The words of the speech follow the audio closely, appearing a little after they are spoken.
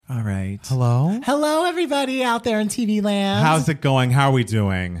All right. Hello? Hello, everybody out there in TV land. How's it going? How are we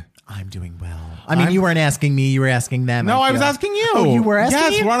doing? I'm doing well. I mean, you weren't asking me. You were asking them. No, I was asking you. Oh, you were asking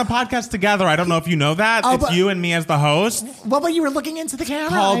Yes, me? we're on a podcast together. I don't know if you know that. Oh, it's but- you and me as the host. Well, but you were looking into the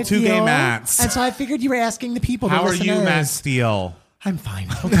camera. Called I Two Gay feel. Mats. And so I figured you were asking the people. How the are you, listeners. Matt Steele? I'm fine.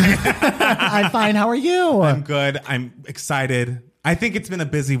 I'm fine. How are you? I'm good. I'm excited. I think it's been a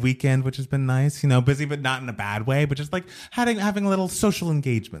busy weekend, which has been nice. You know, busy but not in a bad way, but just like having little social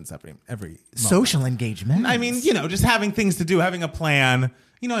engagements every moment. Social engagement. I mean, you know, just having things to do, having a plan.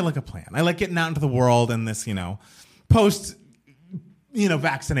 You know, I like a plan. I like getting out into the world in this, post,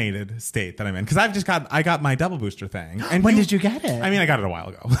 vaccinated state that I'm in. Because I got my double booster thing. And when did you get it? I mean, I got it a while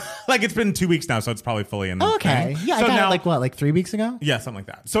ago. Like, it's been 2 weeks now, so it's probably fully in the Okay. thing. Yeah, so I got now, it like 3 weeks ago? Yeah, something like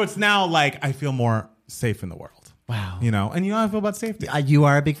that. So it's now like I feel more safe in the world. Wow. And you know how I feel about safety. You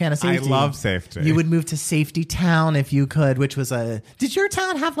are a big fan of safety. I love safety. You would move to Safety Town if you could, which was did your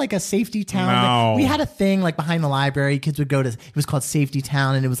town have like a Safety Town? No. We had a thing like behind the library. Kids would go to, it was called Safety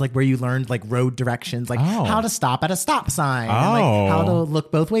Town, and it was like where you learned like road directions, like how to stop at a stop sign, and like how to look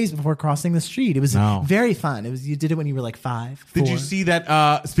both ways before crossing the street. It was very fun. You did it when you were like 5. Did 4. you see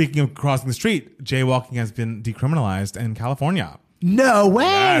that, speaking of crossing the street, jaywalking has been decriminalized in California? No way.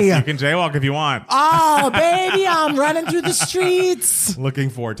 Yes, you can jaywalk if you want. Oh, baby, I'm running through the streets. Looking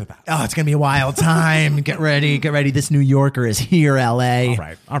forward to that. Oh, it's going to be a wild time. Get ready. This New Yorker is here, LA.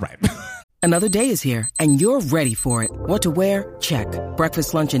 All right. Another day is here, and you're ready for it. What to wear? Check.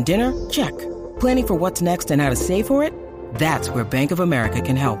 Breakfast, lunch, and dinner? Check. Planning for what's next and how to save for it? That's where Bank of America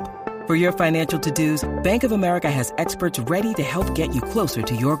can help. For your financial to-dos, Bank of America has experts ready to help get you closer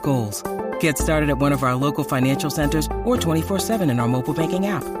to your goals. Get started at one of our local financial centers or 24/7 in our mobile banking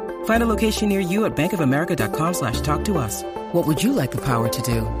app. Find a location near you at bankofamerica.com/talktous. What would you like the power to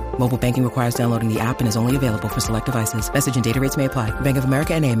do? Mobile banking requires downloading the app and is only available for select devices. Message and data rates may apply. Bank of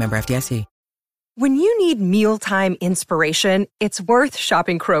America NA, member FDIC. When you need mealtime inspiration, it's worth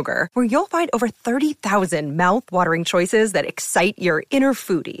shopping Kroger, where you'll find over 30,000 mouth-watering choices that excite your inner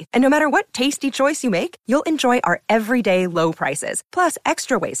foodie. And no matter what tasty choice you make, you'll enjoy our everyday low prices, plus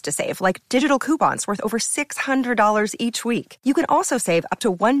extra ways to save, like digital coupons worth over $600 each week. You can also save up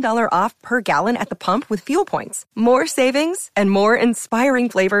to $1 off per gallon at the pump with fuel points. More savings and more inspiring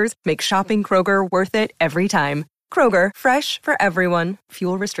flavors make shopping Kroger worth it every time. Kroger, fresh for everyone.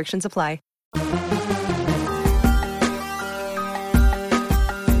 Fuel restrictions apply.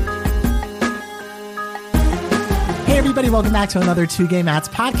 Hey everybody, welcome back to another Two Gay Mats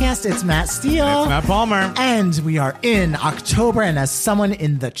podcast. It's Matt Steele. It's Matt Palmer. And we are in October, and as someone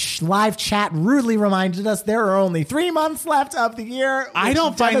in the live chat rudely reminded us, there are only 3 months left of the year. I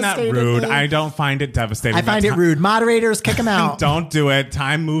don't find that rude. I don't find it devastating. I find it rude. Moderators, kick them out. Don't do it.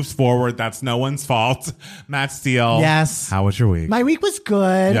 Time moves forward. That's no one's fault. Matt Steele. Yes. How was your week? My week was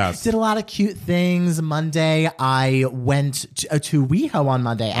good. Yes. Did a lot of cute things. Monday, I went to WeHo on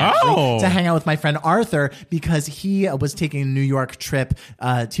Monday, actually, to hang out with my friend Arthur, because he was taking a New York trip.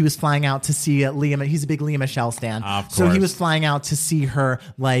 He was flying out to see Leah. He's a big Leah Michele stan. Of course. So he was flying out to see her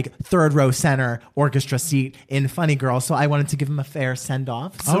like third row center orchestra seat in Funny Girl. So I wanted to give him a fair send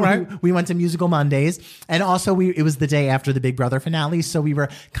off. So All right. we went to Musical Mondays, and also it was the day after the Big Brother finale. So we were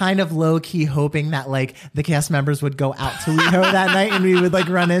kind of low key hoping that like the cast members would go out to WeHo that night and we would like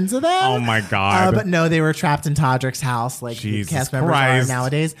run into them. Oh my God. But no, they were trapped in Todrick's house like Jesus cast members Christ. are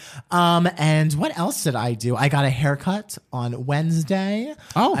nowadays. And what else did I do? I got a haircut on Wednesday.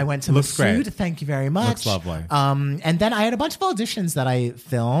 Oh, I went to looks Masood. great. Thank you very much. Looks lovely. And then I had a bunch of auditions that I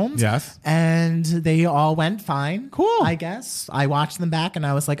filmed. Yes. And they all went fine. Cool. I guess. I watched them back and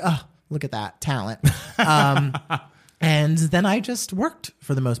I was like, oh, look at that talent. And then I just worked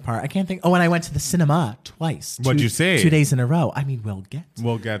for the most part. I can't think. Oh, and I went to the cinema twice. What'd you see? 2 days in a row. I mean, we'll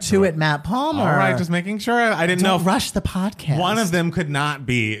get to it, Matt Palmer. All right, just making sure. I didn't Don't know. rush the podcast. One of them could not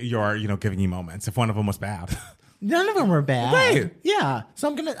be your, giving you moments if one of them was bad. None of them were bad. Right. Yeah.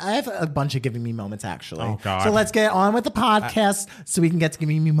 So I have a bunch of giving me moments actually. Oh, God. So let's get on with the podcast so we can get to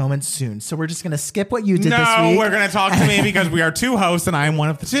giving me moments soon. So we're just going to skip what you did this No, week. we're going to talk to me because we are two hosts and I am one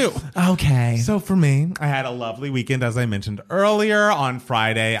of the two. Okay. So for me, I had a lovely weekend, as I mentioned earlier. On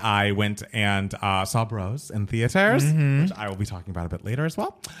Friday, I went and saw Bros in theaters, which I will be talking about a bit later as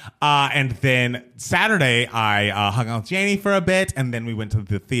well. And then Saturday, I hung out with Janie for a bit, and then we went to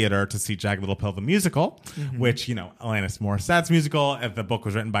the theater to see Jagged Little Pill, the musical, which, Alanis Morissette's musical. The book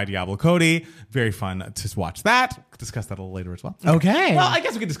was written by Diablo Cody. Very fun to watch that. Discuss that a little later as well. Okay. Well, I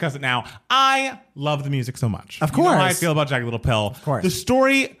guess we can discuss it now. I love the music so much. Of You know course. how I feel about Jagged Little Pill. Of course. The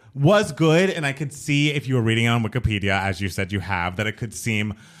story was good, and I could see if you were reading it on Wikipedia, as you said you have, that it could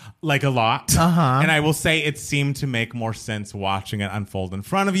seem like a lot. Uh-huh. And I will say it seemed to make more sense watching it unfold in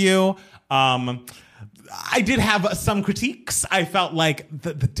front of you. I did have some critiques. I felt like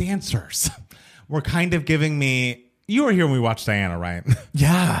the dancers were kind of giving me... You were here when we watched Diana, right?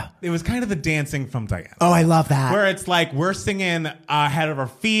 Yeah. It was kind of the dancing from Diana. Oh, I love that. Where it's like we're singing Head of Our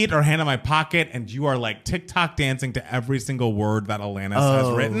Feet or Hand in My Pocket, and you are like TikTok dancing to every single word that Alanis has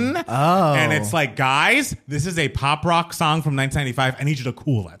written. Oh. And it's like, guys, this is a pop rock song from 1995. I need you to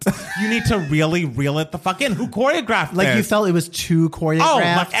cool it. You need to really reel it the fuck in. Who choreographed like this? you felt it was too choreographed? Oh,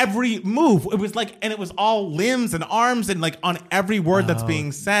 like every move. It was like, and it was all limbs and arms and like on every word that's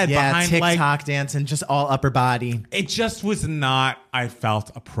being said. Yeah, behind TikTok like, dancing, just all upper body. it just was not, I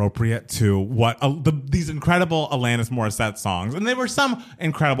felt, appropriate to what these incredible Alanis Morissette songs. And there were some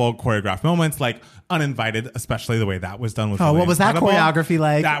incredible choreographed moments, like Uninvited, especially the way that was done. Was Oh, really what was that incredible. choreography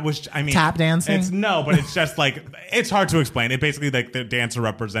like? That was, I mean, tap dancing? But it's just like, it's hard to explain. It basically, like, the dancer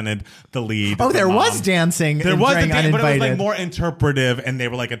represented the lead. Oh, the there mom. was dancing. There was during a dance, but it was Uninvited. like more interpretive, and they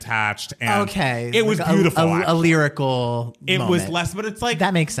were like attached. And Okay. it was Like beautiful. A actually. lyrical It moment. was less, but it's like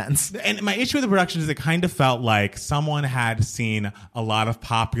That makes sense. And my issue with the production is it kind of felt like someone had seen a lot of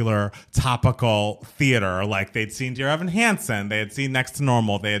popular topical theater. Like they'd seen Dear Evan Hansen, they had seen Next to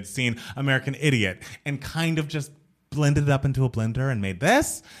Normal, they had seen American Idiot, and kind of just blended it up into a blender and made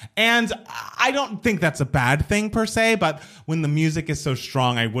this. And I don't think that's a bad thing per se, but when the music is so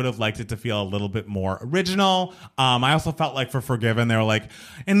strong, I would have liked it to feel a little bit more original. I also felt like for Forgiven, they were like,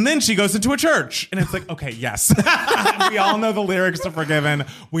 and then she goes into a church. And it's like, okay, yes. We all know the lyrics to Forgiven.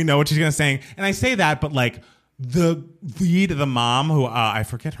 We know what she's going to sing. And I say that, but like, the lead, the mom, who I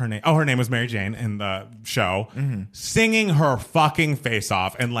forget her name. Oh, her name was Mary Jane in the show, singing her fucking face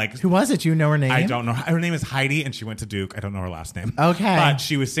off. And like, Who was it? You know her name? I don't know. Her name is Heidi, and she went to Duke. I don't know her last name. Okay. But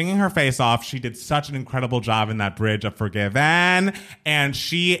she was singing her face off. She did such an incredible job in that bridge of Forgiven. And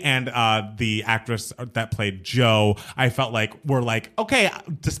she and the actress that played Jo, I felt like were like, okay,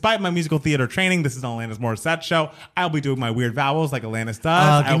 despite my musical theater training, this is an Alanis Morissette show. I'll be doing my weird vowels like Alanis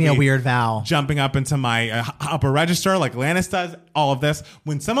does. Give me a weird vowel. Jumping up into my upper register like Alanis does, all of this.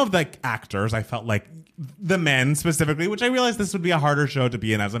 When some of the actors, I felt like the men specifically, which I realized this would be a harder show to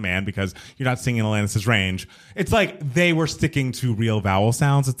be in as a man because you're not singing Alanis' range. It's like they were sticking to real vowel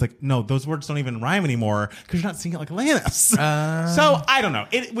sounds. It's like, no, those words don't even rhyme anymore because you're not singing it like Alanis. So I don't know.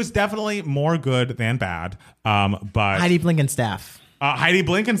 It was definitely more good than bad. But Heidi Blinkenstaff. Heidi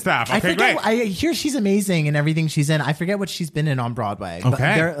Blinkenstaff. Okay, I forget. great. I hear she's amazing in everything she's in. I forget what she's been in on Broadway. But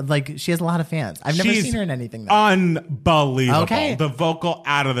Okay. like she has a lot of fans. I've never She's seen her in anything though. unbelievable. Okay. The vocal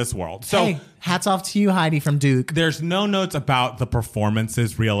out of this world. So hey, hats off to you, Heidi from Duke. there's no notes about the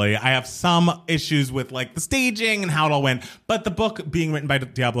performances, really. I have some issues with like the staging and how it all went. But the book being written by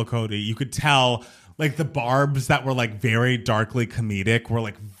Diablo Cody, you could tell like the barbs that were like very darkly comedic were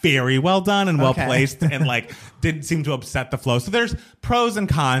like very well done and well placed and like didn't seem to upset the flow. So there's pros and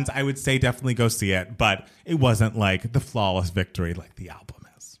cons. I would say definitely go see it, but it wasn't like the flawless victory like the album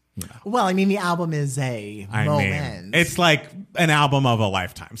is. You know? Well, I mean, the album is a moment. It's like an album of a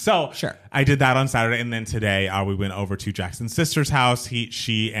lifetime. So Sure. I did that on Saturday, and then today we went over to Jackson's sister's house.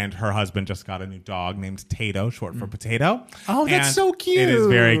 She and her husband just got a new dog named Tato, short for potato. Oh, that's And so cute. It is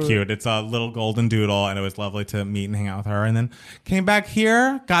very cute. It's a little golden doodle, and it was lovely to meet and hang out with her. And then came back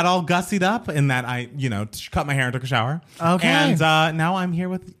here, got all gussied up in that I, cut my hair and took a shower. Okay. And now I'm here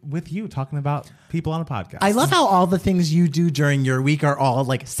with you talking about people on a podcast. I love how all the things you do during your week are all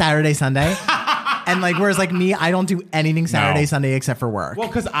like Saturday, Sunday. And like, whereas like me, I don't do anything Saturday, No. Sunday except for work. Well,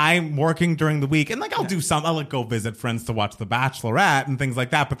 because I'm working during the week, and like I'll do some. I'll like go visit friends to watch The Bachelorette and things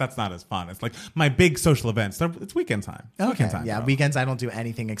like that. But that's not as fun. It's like my big social events. It's weekend time. It's Okay. weekend time. Yeah. bro. Weekends, I don't do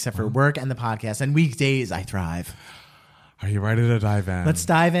anything except for work and the podcast. And weekdays, I thrive. Are you ready to dive in? Let's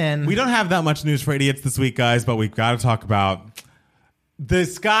dive in. We don't have that much news for idiots this week, guys, but we've got to talk about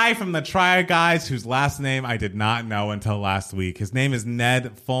this guy from the Try Guys, whose last name I did not know until last week. His name is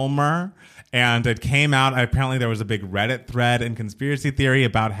Ned Fulmer. And it came out, apparently there was a big Reddit thread and conspiracy theory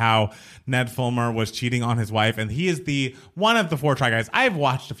about how Ned Fulmer was cheating on his wife. And he is one of the 4 Try Guys. I've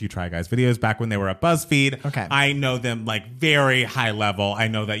watched a few Try Guys videos back when they were at BuzzFeed. Okay. I know them like very high level. I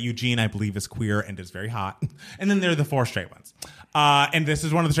know that Eugene, I believe, is queer and is very hot. And then there are the 4 straight ones. And this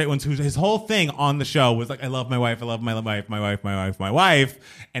is one of the straight ones whose his whole thing on the show was like, I love my wife, I love my wife, my wife, my wife, my wife.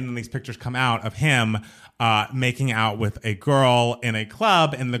 And then these pictures come out of him making out with a girl in a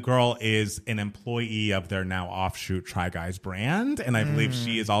club, and the girl is an employee of their now offshoot Try Guys brand, and I believe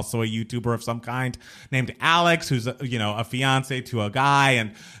she is also a YouTuber of some kind named Alex, who's a fiance to a guy,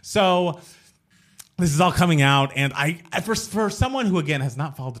 and so this is all coming out, and I for someone who again has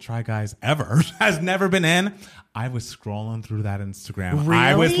not followed the Try Guys ever, has never been in, I was scrolling through that Instagram. Really?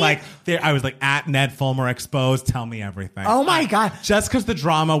 I was like at Ned Fulmer Exposed. Tell me everything. Oh my God. Just because the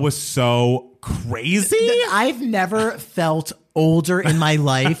drama was so crazy. I've never felt older in my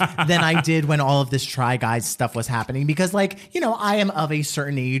life than I did when all of this Try Guys stuff was happening, because like, I am of a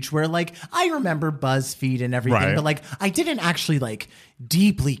certain age where like I remember BuzzFeed and everything, Right. but like I didn't actually like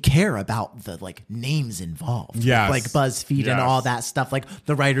deeply care about the like names involved. Yes. Like BuzzFeed and all that stuff, like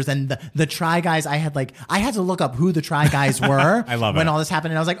the writers and the Try Guys. I had to look up who the Try Guys were. I love when it. all this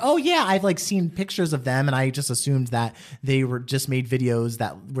happened, and I was like, oh yeah, I've like seen pictures of them, and I just assumed that they were just made videos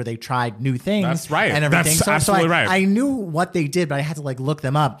where they tried new things. That's right. And everything. That's absolutely right. I knew what they did, but I had to like look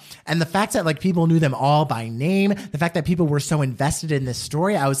them up. And the fact that like people knew them all by name, the fact that people were so invested in this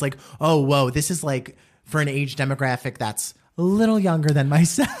story, I was like, oh, whoa, this is like for an age demographic that's a little younger than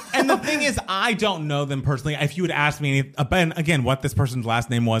myself. And the thing is, I don't know them personally. If you had asked me, again, what this person's last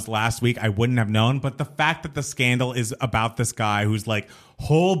name was last week, I wouldn't have known. But the fact that the scandal is about this guy whose like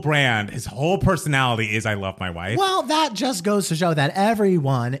whole brand, his whole personality is I love my wife. Well, that just goes to show that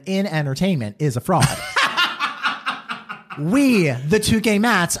everyone in entertainment is a fraud. We, the 2K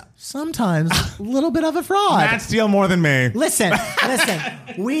Mats, sometimes a little bit of a fraud. Matt Steele more than me. Listen,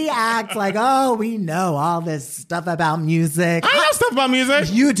 we act like, oh, we know all this stuff about music. I know stuff about music.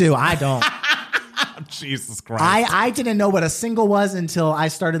 You do, I don't. Jesus Christ. I didn't know what a single was until I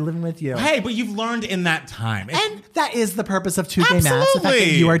started living with you. Hey, but you've learned in that time. And that is the purpose of 2K Mats. The fact that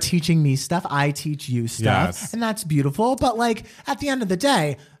Absolutely. you are teaching me stuff, I teach you stuff. Yes. And that's beautiful. But like at the end of the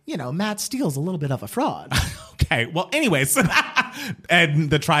day, Matt Steele's a little bit of a fraud. Okay, well, anyways, and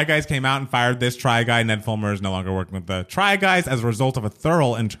the Try Guys came out and fired this Try Guy. Ned Fulmer is no longer working with the Try Guys as a result of a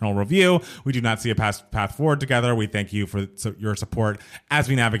thorough internal review. We do not see a path forward together. We thank you for your support as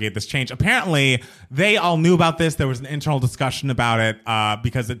we navigate this change. Apparently, they all knew about this. There was an internal discussion about it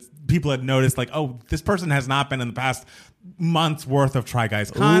because people had noticed, like, oh, this person has not been in the past months worth of Try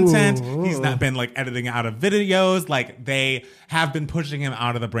Guys content. He's not been like editing out of videos. Like they have been pushing him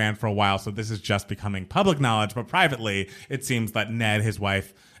out of the brand for a while. So this is just becoming public knowledge. But privately, it seems that Ned, his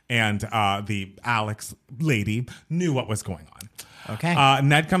wife, and the Alex lady knew what was going on. Okay.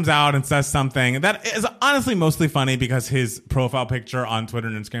 Ned comes out and says something that is honestly mostly funny because his profile picture on Twitter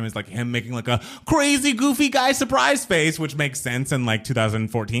and Instagram is like him making like a crazy goofy guy surprise face, which makes sense in like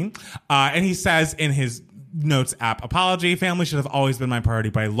 2014. And he says in his notes app apology, family should have always been my priority,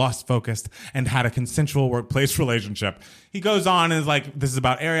 but I lost focus and had a consensual workplace relationship. He goes on and is like, this is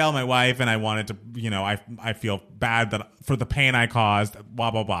about Ariel, my wife, and I wanted to, I feel bad that for the pain I caused,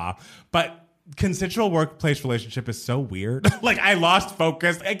 blah, blah, blah. But consensual workplace relationship is so weird. Like I lost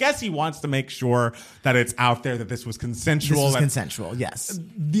focus. I guess he wants to make sure that it's out there that this was consensual. This was consensual, yes.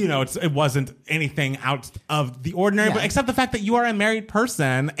 It wasn't anything out of the ordinary, but except the fact that you are a married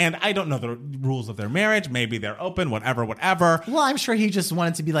person, and I don't know the rules of their marriage. Maybe they're open, whatever. Well, I'm sure he just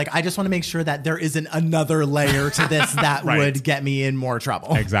wanted to be like, I just want to make sure that there isn't another layer to this that Right. would get me in more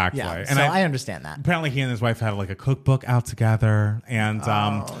trouble. Exactly. Yeah, And so I understand that. Apparently he and his wife had like a cookbook out together, and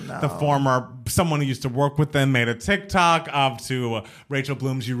someone who used to work with them made a TikTok to Rachel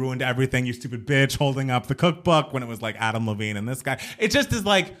Bloom's "You Ruined Everything, You Stupid Bitch," holding up the cookbook when it was like Adam Levine and this guy. It just is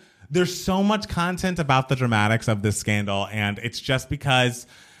like there's so much content about the dramatics of this scandal, and it's just because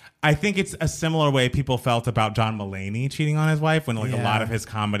I think it's a similar way people felt about John Mulaney cheating on his wife, when like a lot of his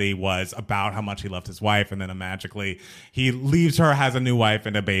comedy was about how much he loved his wife, and then magically he leaves her, has a new wife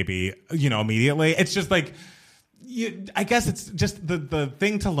and a baby, immediately. It's just like, I guess it's just the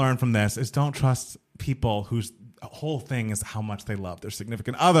thing to learn from this is don't trust people whose whole thing is how much they love their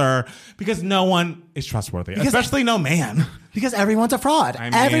significant other, because no one is trustworthy, especially no man. Because everyone's a fraud.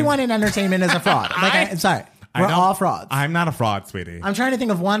 Everyone in entertainment is a fraud. I'm sorry. We're all frauds. I'm not a fraud, sweetie. I'm trying to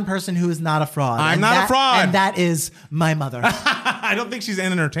think of one person who is not a fraud. I'm not a fraud. And that is my mother. I don't think she's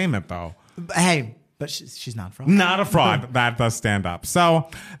in entertainment, though. Hey, but she's not a fraud. Not a fraud. That does stand up. So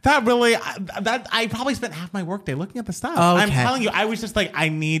that really, I probably spent half my workday looking at the stuff. Okay. I'm telling you, I was just like, I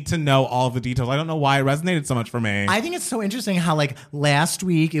need to know all of the details. I don't know why it resonated so much for me. I think it's so interesting how like last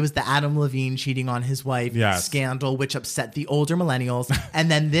week it was the Adam Levine cheating on his wife scandal, which upset the older millennials, and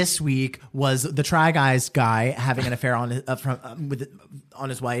then this week was the Try Guys guy having an affair on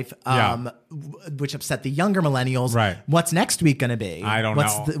his wife, which upset the younger millennials. Right. What's next week going to be? I don't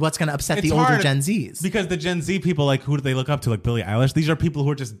know. What's going to upset It's the older hard Gen Zs? Because the Gen Z people, like, who do they look up to? Like Billie Eilish? These are people who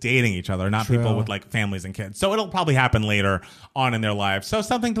are just dating each other, not people with like families and kids. So it'll probably happen later on in their lives. So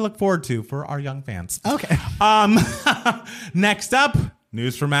something to look forward to for our young fans. Okay. Next up,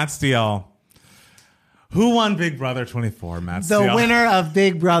 news for Matt Steele. Who won Big Brother 24, Matt Steele? The winner of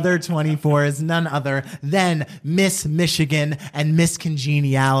Big Brother 24 is none other than Miss Michigan and Miss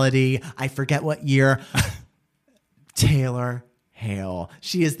Congeniality. I forget what year. Taylor Hale.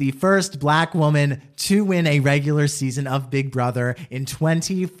 She is the first Black woman to win a regular season of Big Brother in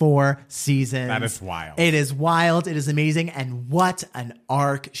 24 seasons. That is wild. It is wild. It is amazing. And what an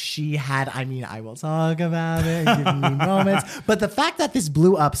arc she had. I mean, I will talk about it, give me moments. But the fact that this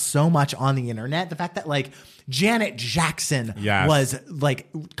blew up so much on the internet, the fact that like Janet Jackson was like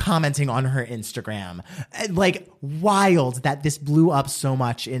commenting on her Instagram, like wild that this blew up so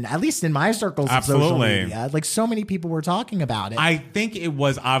much in, at least in my circles of social media. Like so many people were talking about it. I think it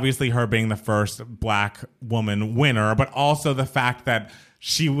was obviously her being the first Black woman winner, but also the fact that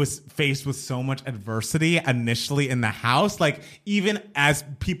she was faced with so much adversity initially in the house. Like, even as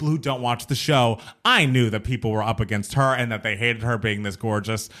people who don't watch the show, I knew that people were up against her and that they hated her being this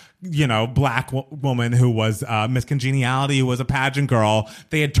gorgeous, you know, Black woman who was Miss Congeniality, who was a pageant girl.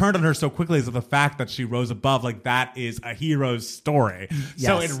 They had turned on her so quickly. So the fact that she rose above, like, that is a hero's story. Yes.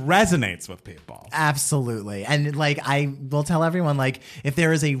 So it resonates with people. Absolutely. And like, I will tell everyone, like, if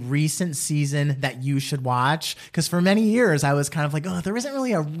there is a recent season that you should watch, because for many years I was kind of like, oh, there isn't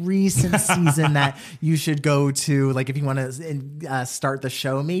really a recent season that you should go to. Like, if you want to start the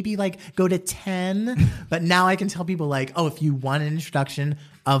show, maybe like go to 10. But now I can tell people like, oh, if you want an introduction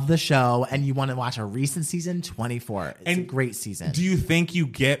of the show and you want to watch a recent season, 24. It's a great season. Do you think you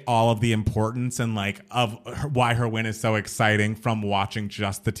get all of the importance and like of why her win is so exciting from watching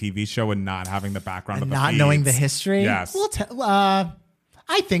just the TV show and not having the background and of the not feeds? knowing the history? Yes.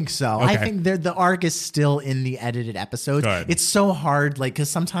 I think so. Okay. I think the arc is still in the edited episodes. Good. It's so hard, like, because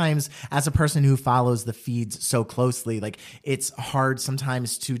sometimes as a person who follows the feeds so closely, like, it's hard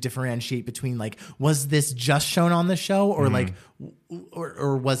sometimes to differentiate between, like, was this just shown on the show or like,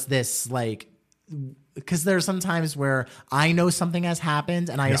 or was this like, because there's some times where I know something has happened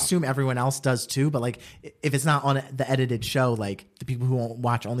and I assume everyone else does too. But like, if it's not on the edited show, like the people who won't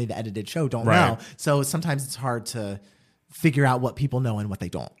watch only the edited show don't know. So sometimes it's hard to figure out what people know and what they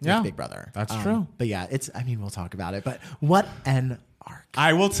don't with Big Brother. That's true. But yeah, we'll talk about it. But what an arc.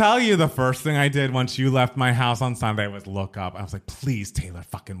 I will tell you, the first thing I did once you left my house on Sunday was look up. I was like, please, Taylor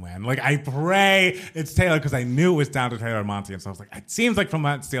fucking win. Like, I pray it's Taylor, because I knew it was down to Taylor and Monty. And so I was like, it seems like from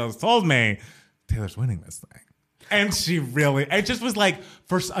what Steele has told me, Taylor's winning this thing. And she really, it just was like,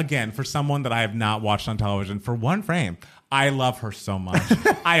 for someone that I have not watched on television for one frame, I love her so much.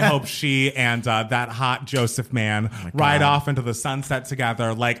 I hope she and that hot Joseph man ride off into the sunset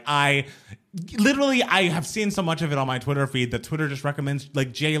together. Like, I have seen so much of it on my Twitter feed that Twitter just recommends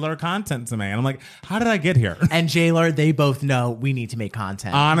like J-Lur content to me. And I'm like, how did I get here? And J-Lur, they both know we need to make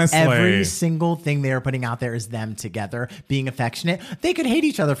content. Honestly. Every single thing they are putting out there is them together being affectionate. They could hate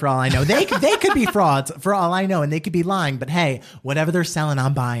each other for all I know. They could be frauds for all I know, and they could be lying. But hey, whatever they're selling,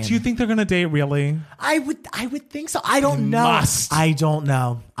 I'm buying. Do you think they're going to date really? I would think so. I don't know. Must. I don't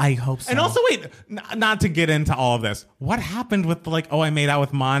know. I hope so. And also, wait, not to get into all of this, what happened with the, like, oh, I made out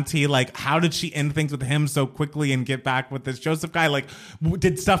with Monty? Like, how did she end things with him so quickly and get back with this Joseph guy? Like,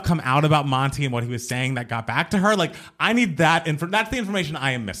 did stuff come out about Monty and what he was saying that got back to her? Like, I need that. That's the information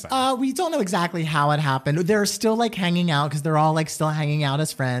I am missing. We don't know exactly how it happened. They're still like hanging out because they're all like still hanging out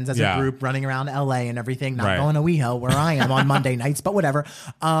as friends, as a group, running around LA and everything. Not going to WeHo where I am on Monday nights, but whatever.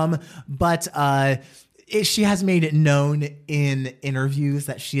 She has made it known in interviews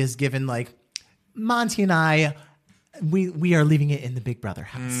that she has given, like, Monty and I, we are leaving it in the Big Brother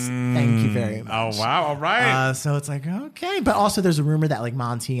house. Thank you very much. Oh, wow. All right. So it's like, okay. But also there's a rumor that like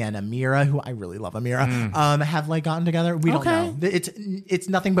Monty and Amira, who I really love Amira, have like gotten together. We don't know. It's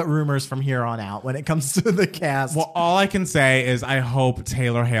nothing but rumors from here on out when it comes to the cast. Well, all I can say is I hope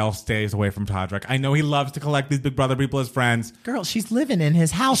Taylor Hale stays away from Todrick. I know he loves to collect these Big Brother people as friends. Girl, she's living in his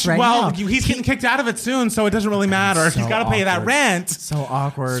house right now. Well, he's getting kicked out of it soon, so it doesn't really matter. So he's got to pay that rent. So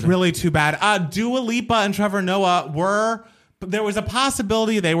awkward. It's really too bad. Dua Lipa and Trevor Noah there was a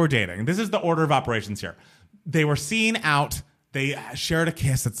possibility they were dating. This is the order of operations here. They were seen out. They shared a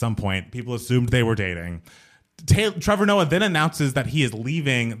kiss at some point. People assumed they were dating. Trevor Noah then announces that he is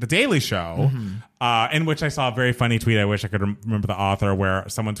leaving The Daily Show, in which I saw a very funny tweet. I wish I could remember the author, where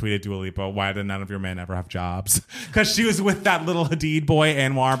someone tweeted Dua Lipa, why did none of your men ever have jobs? Because she was with that little Hadid boy,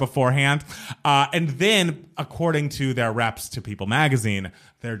 Anwar, beforehand. And then, according to their reps to People magazine,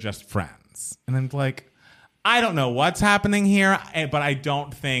 they're just friends. And I'm like, I don't know what's happening here, but I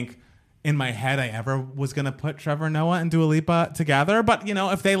don't think in my head I ever was going to put Trevor Noah and Dua Lipa together. But, you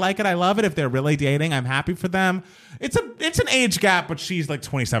know, if they like it, I love it. If they're really dating, I'm happy for them. It's an age gap, but she's like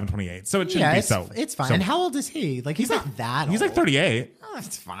 27, 28. So it shouldn't be so. It's fine. So, and how old is he? Like, he's not that old. He's like 38. Oh,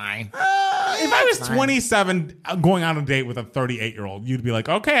 that's fine. If I was 27 going on a date with a 38-year-old, you'd be like,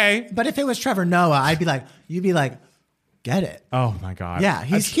 okay. But if it was Trevor Noah, you'd be like, get it. Oh my God. Yeah,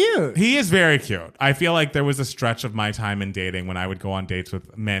 he's cute. He is very cute. I feel like there was a stretch of my time in dating when I would go on dates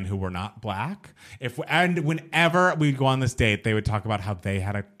with men who were not black. And whenever we'd go on this date, they would talk about how they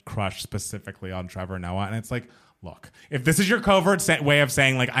had a crush specifically on Trevor Noah. And it's like, look, if this is your covert way of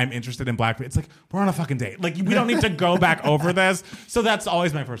saying like I'm interested in black people, it's like we're on a fucking date. Like we don't need to go back over this. So that's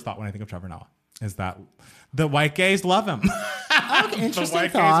always my first thought when I think of Trevor Noah, is that the white gays love him. Okay, interesting the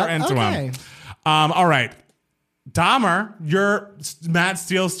white thought. gays are into him. All right. Dahmer, your Matt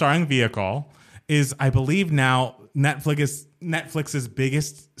Steele starring vehicle, is, I believe, now Netflix's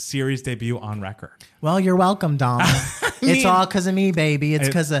biggest series debut on record. Well, you're welcome, Dom. It's all because of me, baby. It's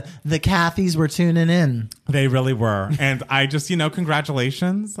because the Cathys were tuning in. They really were. And I just,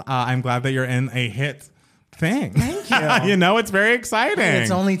 congratulations. I'm glad that you're in a hit thing. Thank you. It's very exciting. It's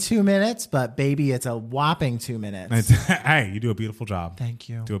only 2 minutes, but baby, it's a whopping 2 minutes. Hey, you do a beautiful job. Thank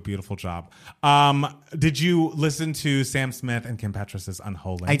you. Do a beautiful job. Did you listen to Sam Smith and Kim Petras'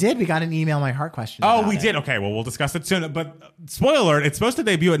 Unholy? I did. We got an email my heart question. Oh, we did. Okay, well, we'll discuss it soon. But spoiler alert, it's supposed to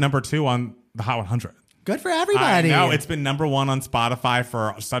debut at number 2 on the Hot 100. Good for everybody. I know. It's been number 1 on Spotify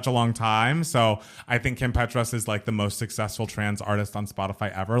for such a long time. So I think Kim Petras is like the most successful trans artist on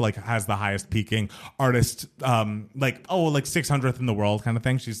Spotify ever. Like has the highest peaking artist, like 600th in the world kind of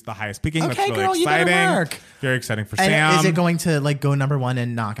thing. She's the highest peaking. Okay, That's really girl, exciting. you better work. Very exciting for And Sam. is it going to go number 1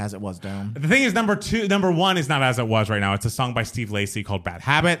 and knock As It Was down? The thing is, number 1 is not As It Was right now. It's a song by Steve Lacy called Bad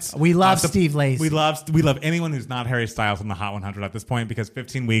Habits. We love Steve Lacy. We love anyone who's not Harry Styles on the Hot 100 at this point because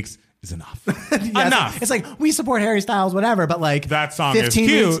 15 weeks is enough. Yes, Enough. It's like we support Harry Styles, whatever, but like that song 15 is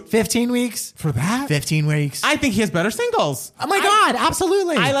cute. Weeks, 15 weeks for that. 15 weeks. I think he has better singles. Oh my God,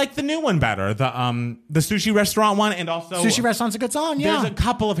 absolutely. I like the new one better. The Sushi Restaurant one, and also Sushi Restaurant's a good song. Yeah, there's a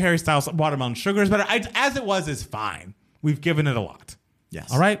couple of Harry Styles. Watermelon Sugar is better. As It Was is fine. We've given it a lot.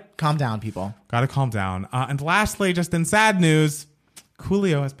 Yes. All right. Calm down, people. Got to calm down. And lastly, just in sad news,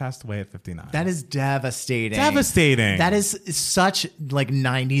 Coolio has passed away at 59. That is devastating. Devastating. That is such like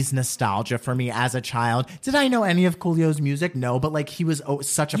 90s nostalgia for me as a child. Did I know any of Coolio's music? No, but like he was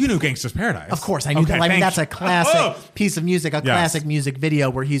such a... You knew Gangsta's Paradise. Of course, I knew that. I mean, that's a classic piece of music, classic music video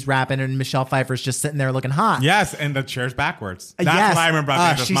where he's rapping and Michelle Pfeiffer's just sitting there looking hot. Yes, and the chair's backwards. That's yes. what I remember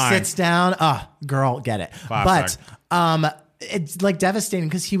about Gangsta's She sits down. Girl, get it. Classic. But it's like devastating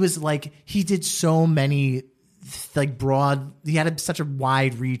because he was like, he did so many like broad, he had such a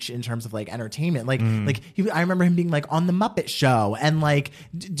wide reach in terms of like entertainment. I remember him being like on the Muppet Show and like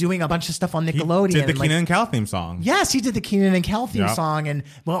doing a bunch of stuff on Nickelodeon. He did the Kenan and Kel theme song. Yes, he did the Kenan and Kel theme song, and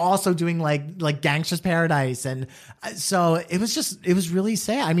also doing like Gangsta's Paradise, and so it was really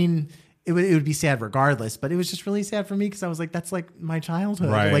sad. I mean, it would be sad regardless, but it was just really sad for me because I was like, that's like my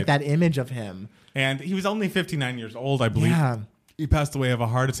childhood, right. Like that image of him. And he was only 59 years old, I believe. Yeah. He passed away of a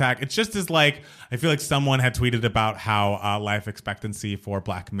heart attack. It's just as like, I feel like someone had tweeted about how life expectancy for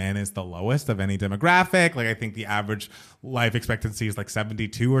black men is the lowest of any demographic. Like I think the average life expectancy is like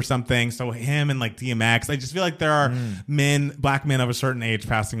 72 or something. So him and like DMX, I just feel like there are black men of a certain age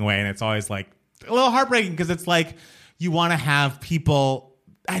passing away. And it's always like a little heartbreaking because it's like you want to have people,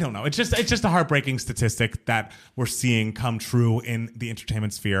 I don't know. It's just a heartbreaking statistic that we're seeing come true in the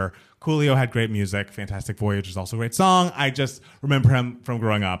entertainment sphere. Coolio had great music. Fantastic Voyage is also a great song. I just remember him from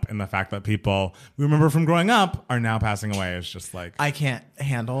growing up, and the fact that people we remember from growing up are now passing away is just like... I can't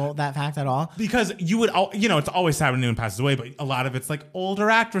handle that fact at all. Because you would, it's always sad when anyone passes away, but a lot of it's like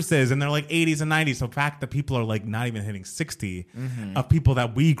older actresses, and they're like 80s and 90s. So the fact that people are like not even hitting 60 of people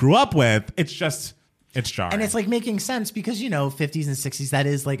that we grew up with, it's just... It's jarring. And it's like making sense because, 50s and 60s, that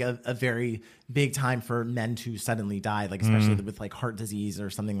is like a very big time for men to suddenly die, like especially with like heart disease or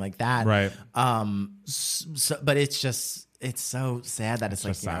something like that. Right. But it's so sad that it's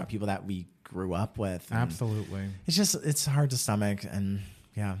like, sad. People that we grew up with. Absolutely. It's hard to stomach. And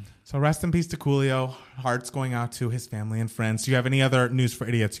yeah. So rest in peace to Coolio. Hearts going out to his family and friends. Do you have any other news for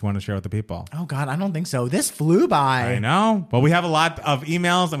idiots you want to share with the people? Oh, God, I don't think so. This flew by. I know. Well, we have a lot of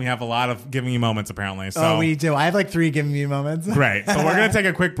emails and we have a lot of giving you moments, apparently. So. Oh, we do. I have like 3 giving you moments. Great. So we're going to take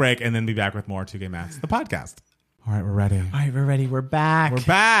a quick break and then be back with more 2 Gay Mats, the podcast. All right, we're ready. All right, we're ready. We're back. We're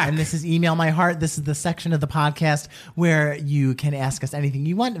back. And this is Email My Heart. This is the section of the podcast where you can ask us anything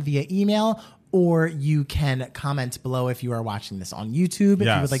you want via email, or you can comment below if you are watching this on YouTube. If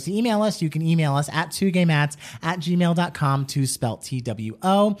you would like to email us, you can email us at 2gaymats@gmail.com, 2 spelled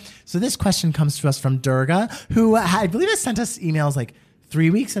TWO. So this question comes to us from Durga, who I believe has sent us emails like 3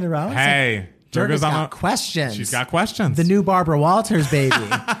 weeks in a row. Hey. Durga's got questions. She's got questions. The new Barbara Walters, baby.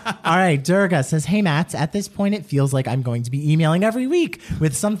 All right, Durga says, hey, Matt, at this point, it feels like I'm going to be emailing every week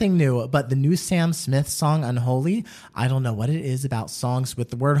with something new, but the new Sam Smith song, Unholy, I don't know what it is about songs with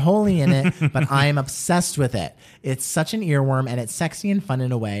the word holy in it, but I am obsessed with it. It's such an earworm, and it's sexy and fun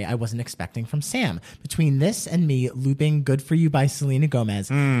in a way I wasn't expecting from Sam. Between this and me looping Good For You by Selena Gomez,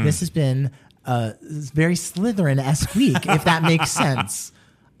 this has been a very Slytherin-esque week, if that makes sense.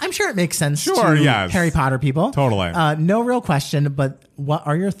 I'm sure it makes sense to Harry Potter people. Totally. No real question, but what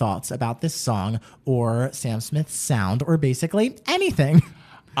are your thoughts about this song or Sam Smith's sound or basically anything?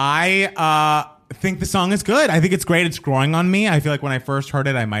 I think the song is good. I think it's great. It's growing on me. I feel like when I first heard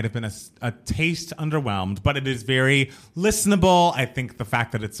it, I might have been a taste underwhelmed, but it is very listenable. I think the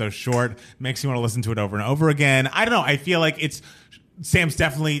fact that it's so short makes you want to listen to it over and over again. I don't know. I feel like Sam's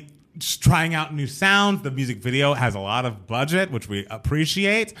definitely just trying out new sounds. The music video has a lot of budget, which we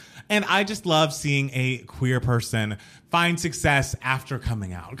appreciate. And I just love seeing a queer person find success after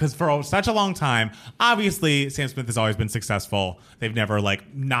coming out. Because for such a long time, obviously, Sam Smith has always been successful. They've never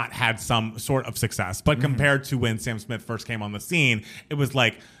not had some sort of success. But compared to when Sam Smith first came on the scene, it was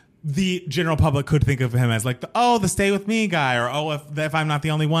like the general public could think of him as the Stay With Me guy, or if I'm not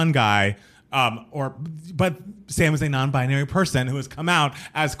the only one guy. But Sam is a non-binary person who has come out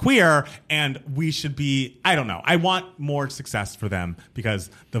as queer, and we should be, I don't know. I want more success for them because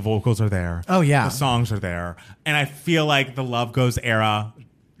the vocals are there. Oh, yeah. The songs are there. And I feel like the Love Goes era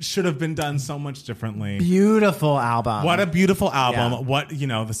should have been done so much differently. Beautiful album. What a beautiful album. Yeah. What,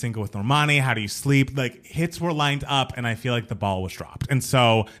 the single with Normani, How Do You Sleep? Hits were lined up, and I feel like the ball was dropped. And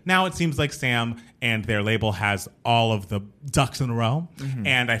so now it seems like Sam and their label has all of the ducks in a row. Mm-hmm.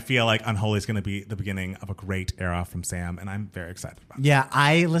 And I feel like Unholy is going to be the beginning of a great era from Sam, and I'm very excited about it. Yeah,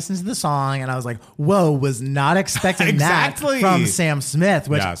 I listened to the song, and I was like, whoa, was not expecting exactly. that from Sam Smith,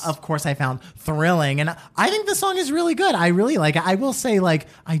 which, of course, I found thrilling. And I think the song is really good. I really like it. I will say,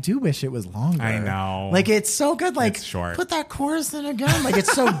 I do wish it was longer. I know. It's so good. It's short. Put that chorus in again.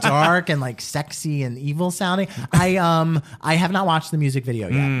 It's so dark and, sexy and evil sounding. I have not watched the music video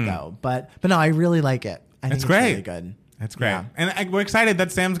yet, though. But no, I really like it. I think it's great. Really good. It's great. Yeah. And we're excited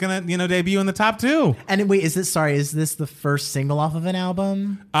that Sam's going to, debut in the top 2. And wait, is this the first single off of an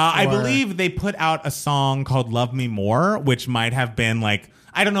album? I believe they put out a song called Love Me More, which might have been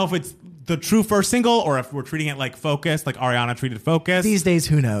I don't know if it's the true first single or if we're treating it like Focus, like Ariana treated Focus. These days,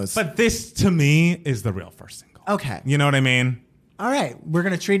 who knows? But this, to me, is the real first single. Okay. You know what I mean? All right. We're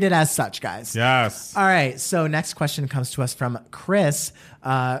going to treat it as such, guys. Yes. All right. So next question comes to us from Chris.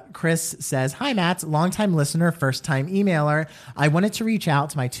 Chris says, hi, Matt, longtime listener, first-time emailer. I wanted to reach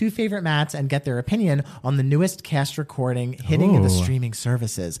out to my 2 favorite Matts and get their opinion on the newest cast recording hitting the streaming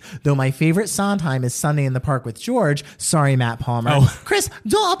services. Though my favorite Sondheim is Sunday in the Park with George. Sorry, Matt Palmer. Chris,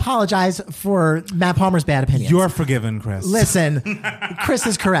 don't apologize for Matt Palmer's bad opinions. You're forgiven, Chris. Listen, Chris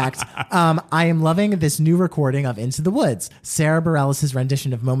is correct. I am loving this new recording of Into the Woods. Sarah Bareilles'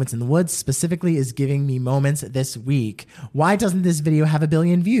 rendition of Moments in the Woods specifically is giving me moments this week. Why doesn't this video have a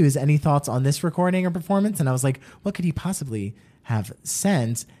billion views? Any thoughts on this recording or performance? And I was like, what could he possibly have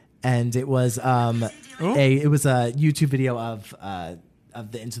sent? And it was a YouTube video of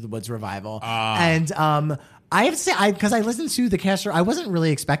the Into the Woods revival. And I have to say, because I listened to the caster, I wasn't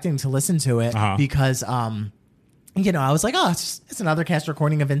really expecting to listen to it because I was like, it's another cast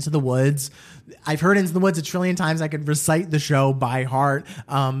recording of Into the Woods. I've heard Into the Woods a trillion times. I could recite the show by heart.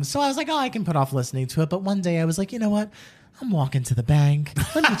 So I was like, I can put off listening to it. But one day I was like, you know what? I'm walking to the bank.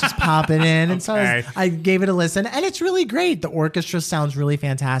 Let me just pop it in. And so I gave it a listen. And it's really great. The orchestra sounds really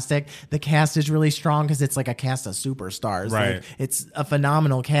fantastic. The cast is really strong because it's like a cast of superstars. Right. It's a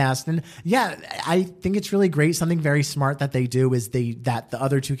phenomenal cast. And yeah, I think it's really great. Something very smart that they do is that the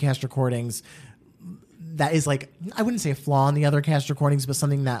other 2 cast recordings, that is I wouldn't say a flaw in the other cast recordings, but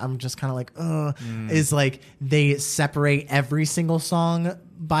something that I'm just kind of is they separate every single song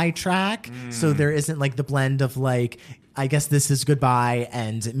by track. So there isn't the blend of I guess This Is Goodbye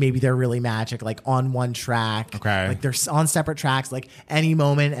and Maybe They're Really Magic on one track. Okay. They're on separate tracks. Any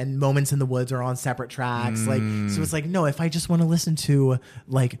Moment and Moments in the Woods are on separate tracks. So it's no, if I just want to listen to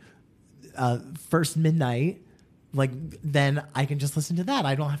First Midnight, then I can just listen to that.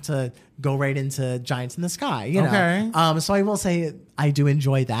 I don't have to go right into Giants in the Sky, Okay. So I will say I do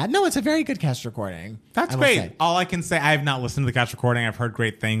enjoy that. No, it's a very good cast recording. That's great. All I can say, I have not listened to the cast recording. I've heard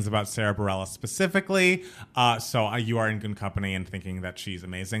great things about Sarah Bareilles specifically. So you are in good company and thinking that she's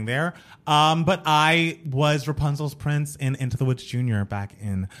amazing there. But I was Rapunzel's prince in Into the Woods Jr. back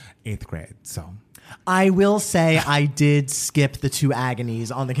in 8th grade. So I will say I did skip the 2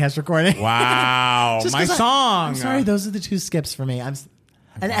 agonies on the cast recording. Wow. My song. I'm sorry, those are the 2 skips for me.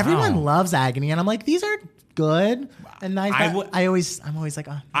 And everyone loves Agony, and I'm like, these are good. And I'm always like,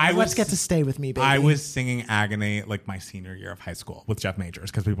 let's get to stay with me, baby. I was singing Agony like my senior year of high school with Jeff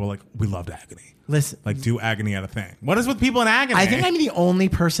Majors because people were like, we loved Agony. Listen, like, do Agony at a thing. What is with people in Agony? I think I'm the only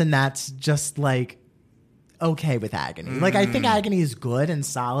person that's just like okay with Agony. Like, I think Agony is good and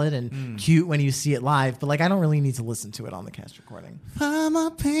solid and cute when you see it live, but like, I don't really need to listen to it on the cast recording. Far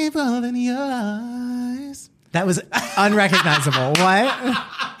more painful than your eyes. That was unrecognizable. What?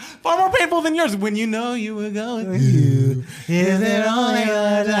 Far more painful than yours. When you know you were going with you. Is there only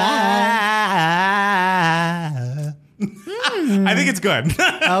a die? I think it's good.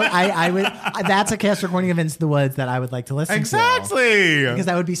 I would. That's a cast recording of Into the Woods that I would like to listen to. Exactly. Because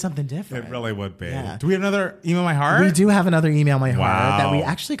that would be something different. It really would be. Yeah. Do we have another Email My Heart? We do have another Email My Heart Wow. that we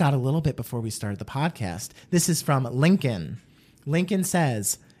actually got a little bit before we started the podcast. This is from Lincoln. Lincoln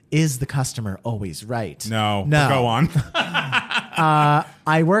says, is the customer always right? No. Go on.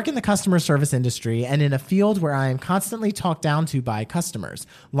 I work in the customer service industry and in a field where I am constantly talked down to by customers.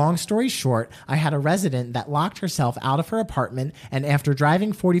 Long story short, I had a resident that locked herself out of her apartment, and after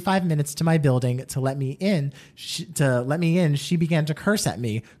driving 45 minutes to my building to let me in, she began to curse at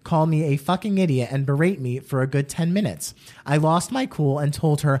me, call me a fucking idiot, and berate me for a good 10 minutes. I lost my cool and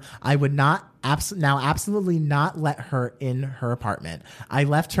told her I would absolutely not let her in her apartment. I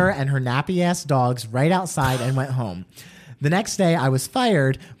left her and her nappy ass dogs right outside and went home. The next day, I was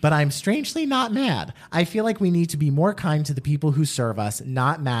fired, but I'm strangely not mad. I feel like we need to be more kind to the people who serve us,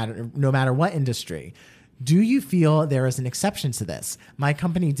 no matter what industry. Do you feel there is an exception to this? My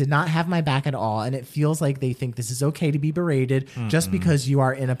company did not have my back at all, and it feels like they think this is okay to be berated just because you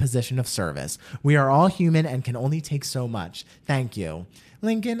are in a position of service. We are all human and can only take so much. Thank you.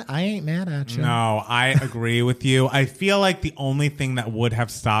 Lincoln, I ain't mad at you. No, I agree with you. I feel like the only thing that would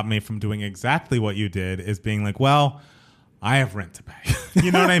have stopped me from doing exactly what you did is being like, well, I have rent to pay.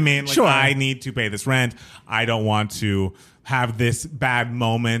 You know what I mean? Like, Sure. I need to pay this rent. I don't want to have this bad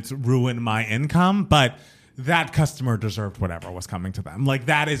moment ruin my income, but that customer deserved whatever was coming to them. Like,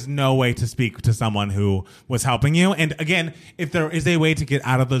 that is no way to speak to someone who was helping you. And again, if there is a way to get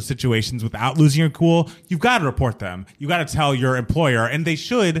out of those situations without losing your cool, you've got to report them. You got to tell your employer, and they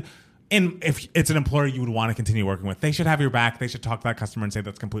should. And if it's an employer you would want to continue working with, they should have your back. They should talk to that customer and say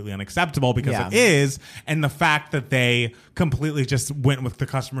that's completely unacceptable, because it is. And the fact that they completely just went with the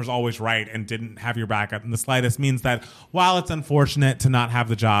customer's always right and didn't have your back in the slightest means that while it's unfortunate to not have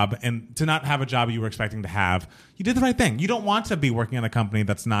the job and to not have a job you were expecting to have, you did the right thing. You don't want to be working at a company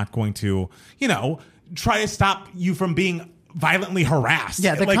that's not going to, try to stop you from being violently harassed.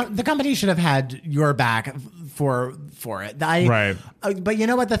 Yeah, the company should have had your back for it. Right. But you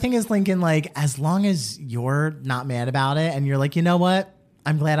know what? The thing is, Lincoln, like, as long as you're not mad about it and you're like, you know what?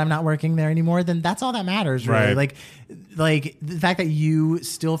 I'm glad I'm not working there anymore, then that's all that matters, really. Right. Like the fact that you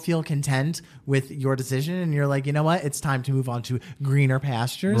still feel content with your decision and you're like, you know what? It's time to move on to greener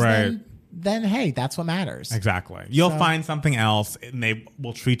pastures. Right. Then hey, that's what matters. Exactly. You'll find something else and they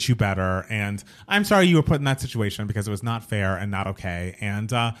will treat you better. And I'm sorry you were put in that situation because it was not fair and not okay.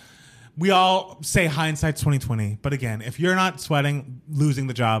 And we all say hindsight's 20/20. But again, if you're not sweating losing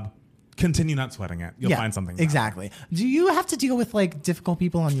the job, continue not sweating it. You'll find something better. Exactly. Do you have to deal with like difficult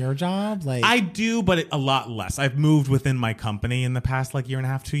people on your job? Like, I do, but a lot less. I've moved within my company in the past year and a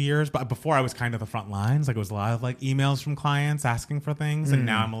half, 2 years. But before I was kind of the front lines. Like, it was a lot of emails from clients asking for things. And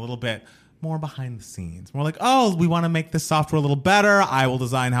now I'm a little bit more behind the scenes. More like, oh, we want to make this software a little better. I will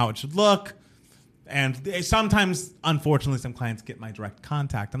design how it should look. And sometimes, unfortunately, some clients get my direct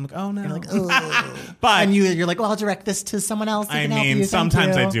contact. I'm like, oh no. You're like, oh. But and you're like, well, I'll direct this to someone else. I mean,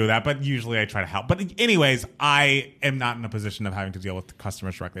 sometimes I do that, but usually I try to help. But anyways, I am not in a position of having to deal with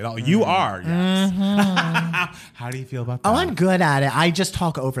customers directly at all. You are, yes. How do you feel about that? Oh, I'm good at it. I just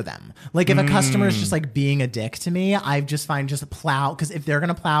talk over them. Like, if a customer is just like being a dick to me, I just find just plow. Because if they're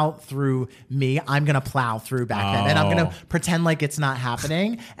going to plow through me, I'm going to plow through back then. And I'm going to pretend like it's not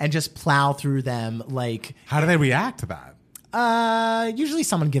happening and just plow through them. Like, how do they react to that? Usually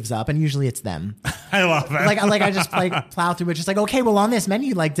someone gives up, and usually it's them. I love that. Like I just plow through it, just like, okay, well, on this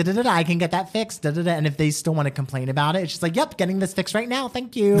menu, like, I can get that fixed, and if they still want to complain about it, it's just like, yep, getting this fixed right now,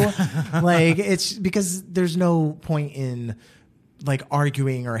 thank you. Like, it's because there's no point in like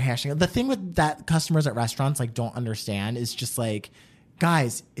arguing or hashing. The thing with that customers at restaurants like don't understand is just like,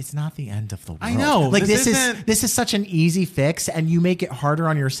 guys, it's not the end of the world. I know. Like, this is such an easy fix, and you make it harder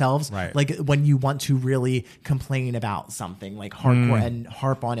on yourselves. Right. Like, when you want to really complain about something like hardcore and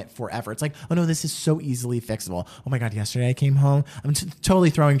harp on it forever. It's like, oh no, this is so easily fixable. Oh my God, yesterday I came home. I'm totally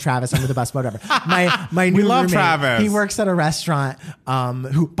throwing Travis under the bus, whatever. My new we love roommate, Travis. He works at a restaurant,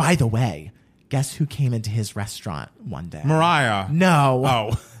 who, by the way, Guess who came into his restaurant one day? Mariah. No.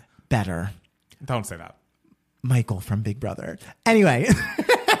 Oh. Better. Don't say that. Michael from Big Brother. Anyway.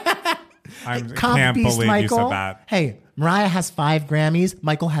 I Comp can't beast believe Michael. you said that. Hey, Mariah has 5 Grammys.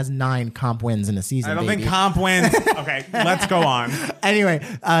 Michael has 9 comp wins in a season. I don't baby. think comp wins. Okay, let's go on. Anyway,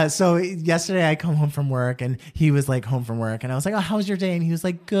 so yesterday I come home from work and he was like home from work and I was like, oh, how was your day? And he was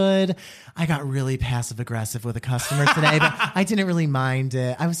like, good. I got really passive aggressive with a customer today, but I didn't really mind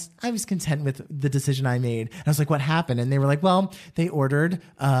it. I was content with the decision I made. And I was like, what happened? And they were like, well, they ordered,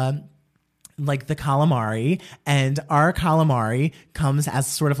 like the calamari, and our calamari comes as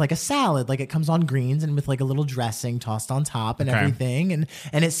sort of like a salad. Like it comes on greens and with like a little dressing tossed on top and everything. And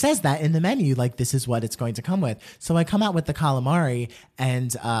it says that in the menu, like this is what it's going to come with. So I come out with the calamari and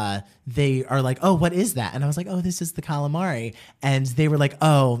they are like, oh, what is that? And I was like, oh, this is the calamari. And they were like,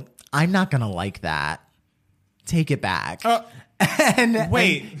 oh, I'm not going to like that. Take it back. And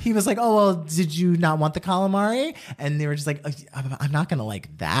wait, and he was like, oh, well, did you not want the calamari? And they were just like, I'm not going to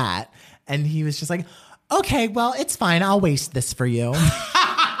like that. And he was just like, okay, well, it's fine. I'll waste this for you.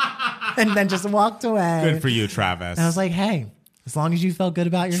 And then just walked away. Good for you, Travis. And I was like, hey, as long as you felt good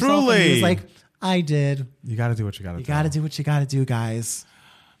about yourself. Truly. And he was like, I did. You got to do what you got to do. You got to do what you got to do, guys.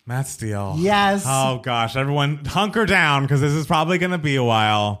 Matt Steele. Yes. Oh, gosh. Everyone hunker down because this is probably going to be a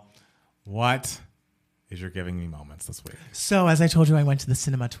while. What is your giving me moments this week? So, as I told you, I went to the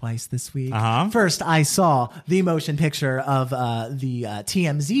cinema twice this week. First, I saw the motion picture of the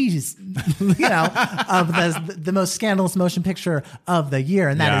TMZ's, of the most scandalous motion picture of the year,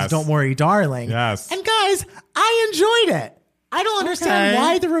 and that is Don't Worry, Darling. Yes. And guys, I enjoyed it. I don't understand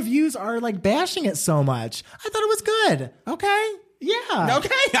why the reviews are like bashing it so much. I thought it was good. Okay. Yeah.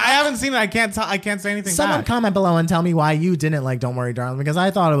 Okay. I haven't seen it. I can't say anything Someone back. comment below and tell me why you didn't like Don't Worry, Darling, because I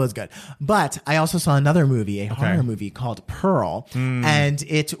thought it was good. But I also saw another movie, a horror movie called Pearl. And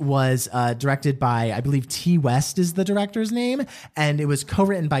it was directed by, I believe, T. West is the director's name. And it was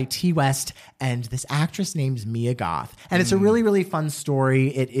co-written by T. West and this actress named Mia Goth. And it's a really, really fun story.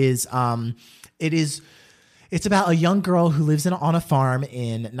 It's about a young girl who lives on a farm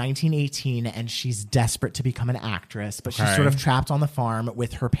in 1918, and she's desperate to become an actress, but she's sort of trapped on the farm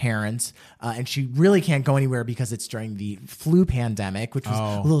with her parents, and she really can't go anywhere because it's during the flu pandemic, which was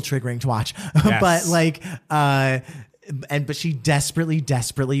a little triggering to watch. But but she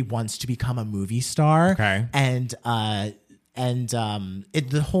desperately wants to become a movie star. Okay.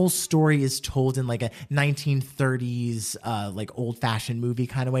 The whole story is told in like a 1930s like old-fashioned movie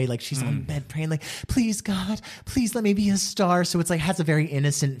kind of way. Like she's on bed praying like, please God, please let me be a star. So it's like has a very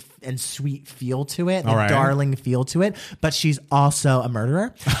innocent and sweet feel to it, like darling feel to it, but she's also a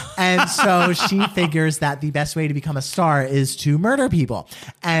murderer. And so she figures that the best way to become a star is to murder people.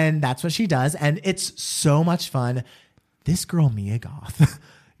 And that's what she does. And it's so much fun. This girl, Mia Goth,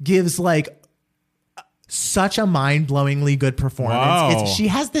 gives like such a mind-blowingly good performance. She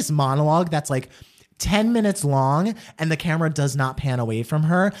has this monologue that's like 10 minutes long and the camera does not pan away from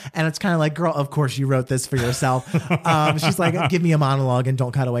her. And it's kind of like, girl, of course you wrote this for yourself. She's like, give me a monologue and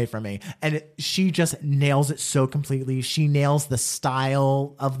don't cut away from me. And she just nails it so completely. She nails the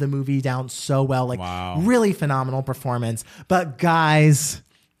style of the movie down so well. Like really phenomenal performance. But guys,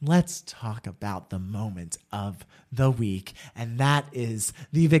 let's talk about the moment of the week, and that is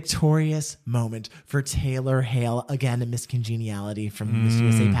the victorious moment for Taylor Hale, again, a Miss Congeniality from Miss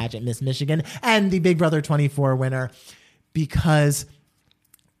USA pageant, Miss Michigan, and the Big Brother 24 winner, because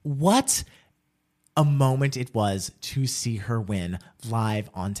what a moment it was to see her win live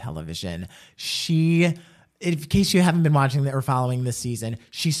on television. In case you haven't been watching or following this season,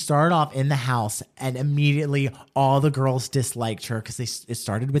 she started off in the house and immediately all the girls disliked her because it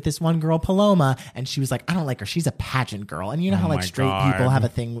started with this one girl, Paloma, and she was like, I don't like her. She's a pageant girl. And you know how like straight people have a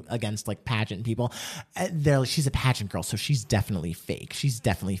thing against like pageant people. They're like, she's a pageant girl, so she's definitely fake. She's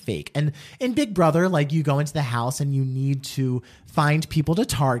definitely fake. And in Big Brother, like you go into the house and you need to find people to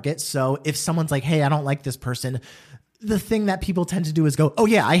target. So if someone's like, hey, I don't like this person, the thing that people tend to do is go, oh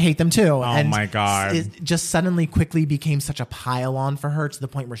yeah, I hate them too. Oh my God. It just suddenly quickly became such a pile on for her to the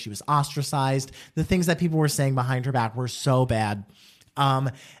point where she was ostracized. The things that people were saying behind her back were so bad.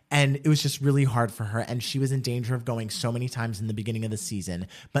 And it was just really hard for her. And she was in danger of going so many times in the beginning of the season.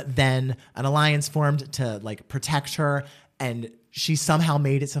 But then an alliance formed to like protect her. And she somehow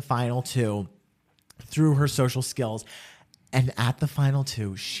made it to final 2 through her social skills. And at the final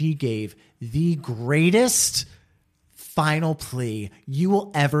 2, she gave the greatest final plea you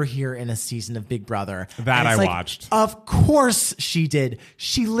will ever hear in a season of Big Brother. That I watched. Of course she did.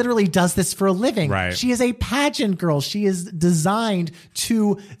 She literally does this for a living. Right. She is a pageant girl. She is designed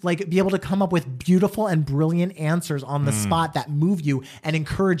to like be able to come up with beautiful and brilliant answers on the spot that move you and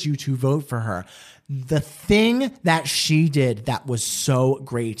encourage you to vote for her. The thing that she did that was so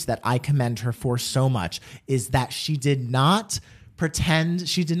great that I commend her for so much is that she did not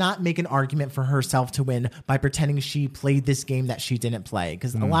make an argument for herself to win by pretending she played this game that she didn't play.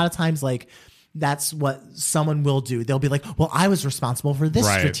 Because a lot of times, like, that's what someone will do. They'll be like, well, I was responsible for this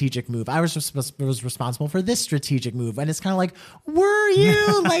strategic move. I was responsible for this strategic move. And it's kind of like, were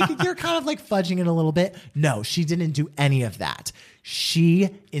you? Like, you're kind of like fudging it a little bit. No, she didn't do any of that. She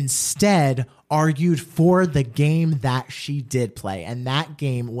instead argued for the game that she did play. And that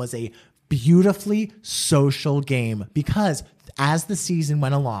game was a beautifully social game because as the season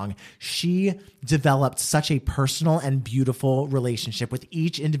went along, she developed such a personal and beautiful relationship with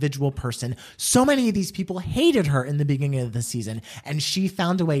each individual person. So many of these people hated her in the beginning of the season, and she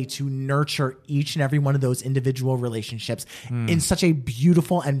found a way to nurture each and every one of those individual relationships in such a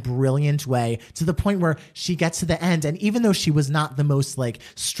beautiful and brilliant way, to the point where she gets to the end. And even though she was not the most like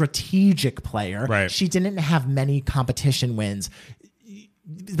strategic player, she didn't have many competition wins.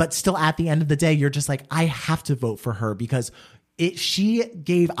 But still, at the end of the day, you're just like, I have to vote for her because she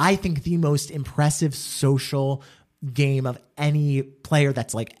gave, I think, the most impressive social game of any player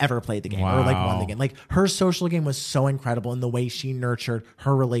that's like ever played the game or like won the game. Like, her social game was so incredible in the way she nurtured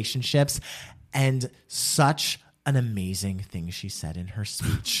her relationships, and such an amazing thing she said in her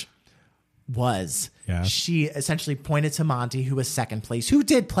speech was she essentially pointed to Monty, who was second place, who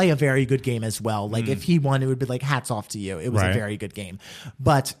did play a very good game as well. Like, if he won, it would be like, hats off to you. It was a very good game.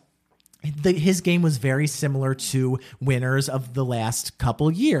 But his game was very similar to winners of the last couple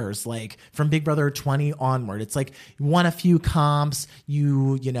years, like from Big Brother 20 onward. It's like you won a few comps,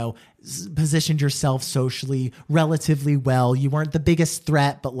 you know, positioned yourself socially relatively well. You weren't the biggest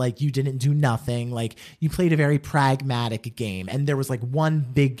threat, but like you didn't do nothing. Like, you played a very pragmatic game. And there was like one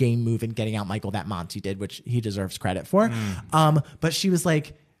big game move in getting out Michael that Monty did, which he deserves credit for. But she was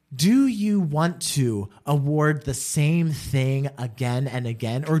like, do you want to award the same thing again and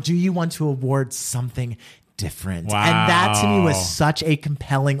again, or do you want to award something different? Wow. And that to me was such a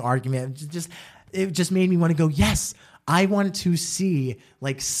compelling argument. It just made me want to go, yes, I want to see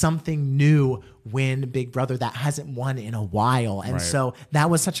like something new win Big Brother that hasn't won in a while. And so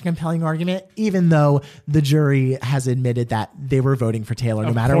that was such a compelling argument, even though the jury has admitted that they were voting for Taylor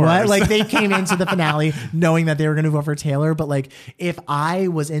no matter what. Like, they came into the finale knowing that they were going to vote for Taylor. But like, if I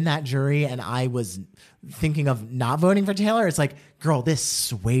was in that jury and I was thinking of not voting for Taylor, it's like, girl, this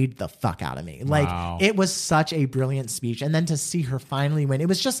swayed the fuck out of me. Like, it was such a brilliant speech. And then to see her finally win, it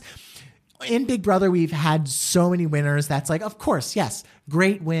was just... In Big Brother, we've had so many winners that's like, of course, yes,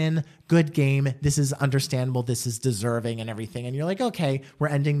 great win, good game. This is understandable. This is deserving and everything. And you're like, okay, we're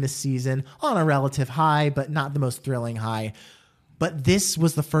ending this season on a relative high, but not the most thrilling high. But this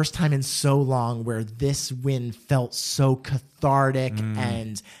was the first time in so long where this win felt so cathartic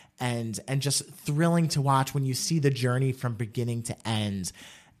and just thrilling to watch when you see the journey from beginning to end,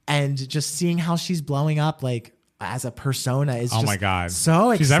 and just seeing how she's blowing up, like, as a persona is just my God. So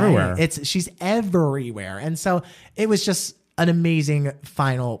exciting. She's everywhere. She's everywhere. And so it was just an amazing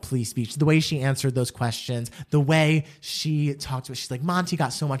final plea speech. The way she answered those questions, the way she talked to it. She's like, Monty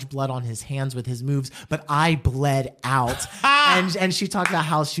got so much blood on his hands with his moves, but I bled out. and she talked about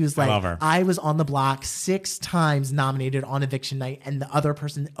how she was like, I was on the block 6 times nominated on eviction night, and the other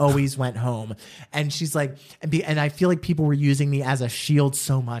person always went home. And she's like, and I feel like people were using me as a shield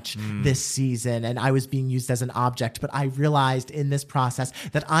so much this season, and I was being used as an object. But I realized in this process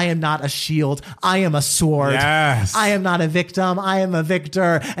that I am not a shield. I am a sword. Yes. I am not a victim. I am a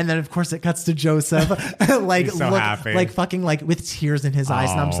victor. And then of course it cuts to Joseph, like, He's so happy. like fucking like with tears in his eyes.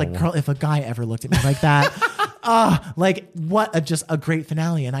 And I'm just like, girl, if a guy ever looked at me like that, like, what just a great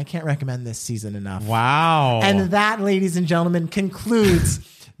finale. And I can't recommend this season enough. Wow. And that, ladies and gentlemen, concludes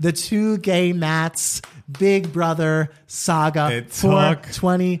the 2 gay Matts Big Brother saga for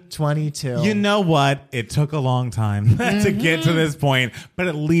 2022. You know what? It took a long time to get to this point, but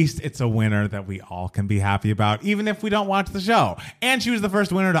at least it's a winner that we all can be happy about, even if we don't watch the show. And she was the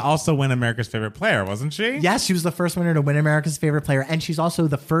first winner to also win America's Favorite Player, wasn't she? Yes, she was the first winner to win America's Favorite Player, and she's also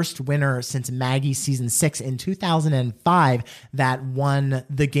the first winner since Maggie season 6 in 2005 that won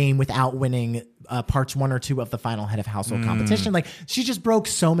the game without winning parts 1 or 2 of the final head of household competition. Like, she just broke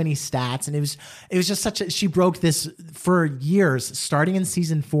so many stats, and it was just such a, she broke this for years. Starting in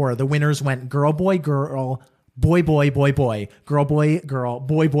season 4, the winners went girl, boy, boy, boy, boy, girl, boy, girl,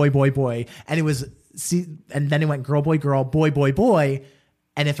 boy, boy, boy, boy. And it was and then it went girl, boy, boy, boy.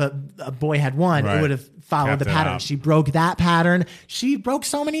 And if a boy had won, it would have followed the pattern. She broke that pattern. She broke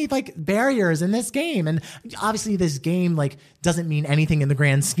so many like barriers in this game. And obviously this game like doesn't mean anything in the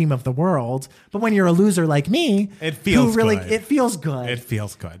grand scheme of the world. But when you're a loser like me, it feels good. It feels good. It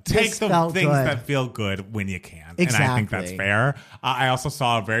feels good. Take the things that feel good when you can. Exactly. And I think that's fair. I also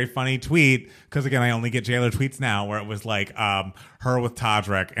saw a very funny tweet, because again, I only get jailer tweets now, where it was like her with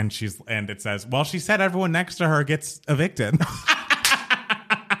Todrick, and it says, well, she said everyone next to her gets evicted.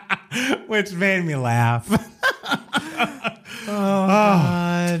 Which made me laugh. Oh,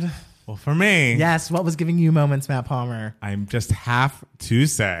 God. Well, for me. Yes, what was giving you moments, Matt Palmer? I just have to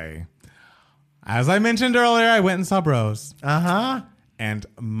say, as I mentioned earlier, I went and saw Bros. Uh-huh. And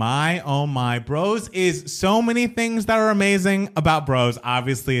my, oh my, Bros is so many things that are amazing about Bros.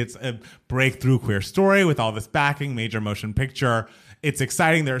 Obviously, it's a breakthrough queer story with all this backing, major motion picture. It's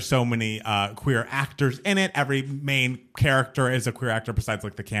exciting. There are so many queer actors in it. Every main character is a queer actor besides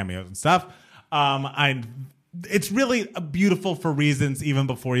like the cameos and stuff. It's really beautiful for reasons even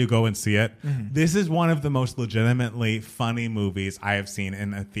before you go and see it. Mm-hmm. This is one of the most legitimately funny movies I have seen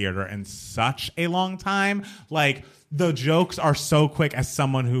in a theater in such a long time. Like, the jokes are so quick as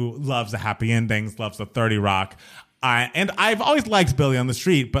someone who loves the happy endings, loves the 30 Rock. And I've always liked Billy on the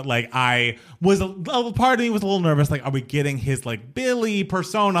Street, but like part of me was a little nervous. Like, are we getting his like Billy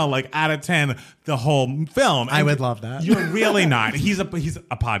persona like out of 10 the whole film? And I would love that. You're really not. He's a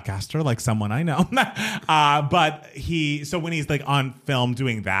podcaster, like someone I know. But so when he's like on film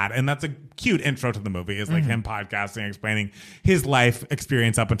doing that, and that's a cute intro to the movie, is like him podcasting, explaining his life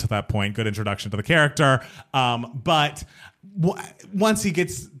experience up until that point. Good introduction to the character. But once he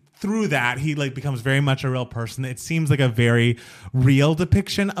gets through that, he like becomes very much a real person. It seems like a very real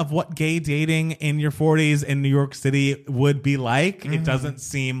depiction of what gay dating in your 40s in New York City would be like. Mm-hmm. It doesn't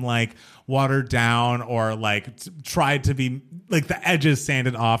seem like watered down or like tried to be like the edges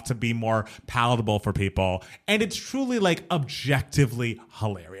sanded off to be more palatable for people. And it's truly like objectively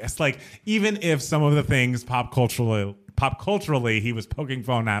hilarious. Like, even if some of the things pop culturally he was poking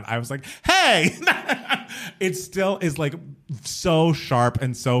fun at, I was like, hey, it still is like so sharp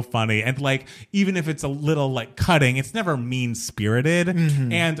and so funny. And like, even if it's a little like cutting, it's never mean spirited.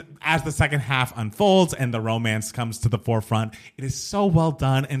 Mm-hmm. And as the second half unfolds and the romance comes to the forefront, it is so well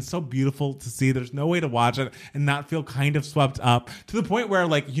done and so beautiful to see. There's no way to watch it and not feel kind of swept up, to the point where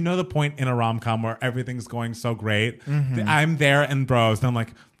like, you know, the point in a rom-com where everything's going so great. Mm-hmm. I'm there in Bros and I'm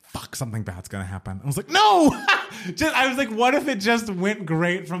like, fuck, something bad's gonna happen. I was like, no! I was like, what if it just went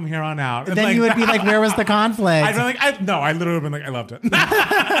great from here on out? And then like, you would be like, where was the conflict? I'd be like, I literally would have been like, I loved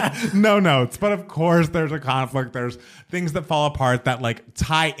it. No notes. But of course, there's a conflict. There's things that fall apart that like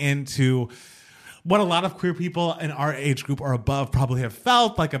tie into what a lot of queer people in our age group or above probably have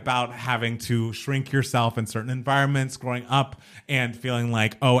felt like about having to shrink yourself in certain environments growing up and feeling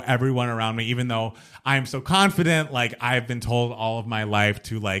like, oh, everyone around me, even though I'm so confident, like I've been told all of my life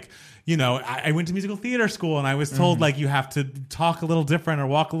to like, you know, I went to musical theater school and I was told like you have to talk a little different or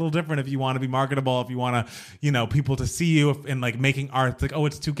walk a little different if you want to be marketable, if you want to, you know, people to see you in like making art. It's like, oh,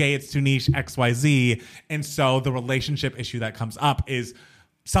 it's too gay, it's too niche, XYZ. And so the relationship issue that comes up is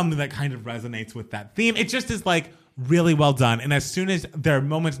something that kind of resonates with that theme. It just is like really well done. And as soon as there are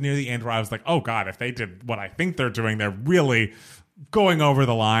moments near the end where I was like, oh God, if they did what I think they're doing, they're really going over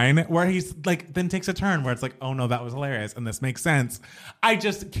the line, where he's like, then takes a turn where it's like, oh no, that was hilarious and this makes sense. I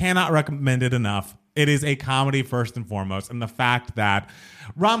just cannot recommend it enough. It is a comedy first and foremost. And the fact that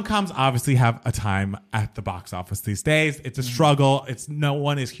rom-coms obviously have a time at the box office these days. It's a struggle. No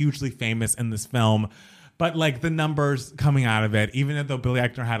one is hugely famous in this film. But like the numbers coming out of it, even though Billy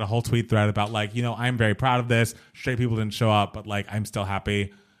Eichner had a whole tweet thread about like, you know, I'm very proud of this. Straight people didn't show up, but like, I'm still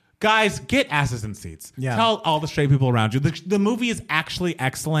happy. Guys, get asses in seats. Yeah. Tell all the straight people around you. The movie is actually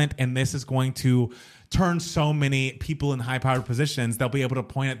excellent, and this is going to turn so many people in high-powered positions. They'll be able to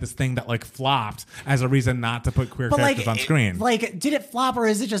point at this thing that like flopped as a reason not to put queer characters on screen. Like, did it flop, or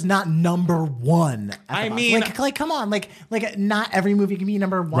is it just not number one? I mean, like, come on, like, not every movie can be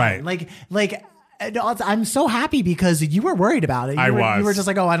number one. Right. Like. I'm so happy because you were worried about it. You were just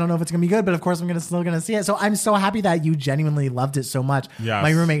like, oh, I don't know if it's gonna be good, but of course I'm still gonna see it. So I'm so happy that you genuinely loved it so much. Yes.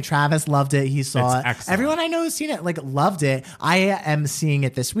 My roommate Travis loved it. He saw it. Excellent. Everyone I know who's seen it like loved it. I am seeing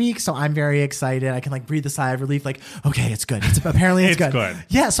it this week, so I'm very excited. I can like breathe a sigh of relief. Like, okay, it's good. Apparently it's good.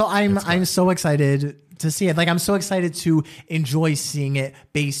 Yeah, so I'm so excited to see it. Like, I'm so excited to enjoy seeing it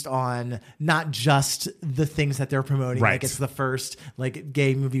based on not just the things that they're promoting. Right. Like, it's the first like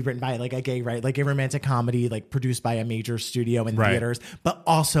gay movie written by like a gay, right? Like a romantic comedy, like produced by a major studio in theaters, but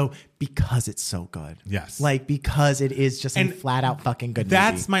also because it's so good. Yes. Like, because it is just a flat out fucking good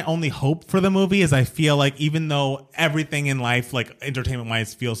That's movie. my only hope for the movie is I feel like even though everything in life, like entertainment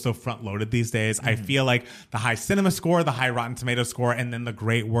wise, feels so front loaded these days, I feel like the high cinema score, the high Rotten Tomato score, and then the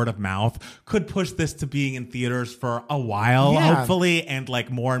great word of mouth could push this to being in theaters for a while, hopefully. And like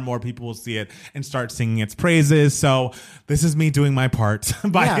more and more people will see it and start singing its praises. So this is me doing my part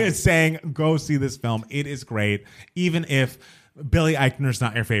by saying, go see this film. It is great. Even if Billy Eichner's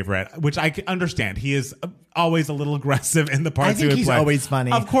not your favorite, which I can understand. He is always a little aggressive in the parts I think he would he's play. always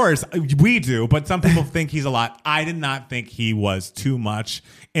funny. Of course, we do, but some people think he's a lot. I did not think he was too much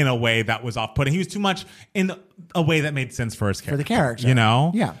in a way that was off-putting. He was too much in a way that made sense for his character. For the character. You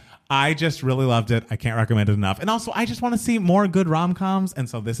know? Yeah. I just really loved it. I can't recommend it enough. And also, I just want to see more good rom-coms, and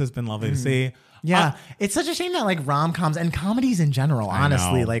so this has been lovely to see. Yeah, it's such a shame that like rom-coms and comedies in general,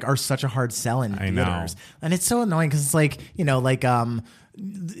 honestly, know. like are such a hard sell in theaters. know. And it's so annoying because it's like, you know, like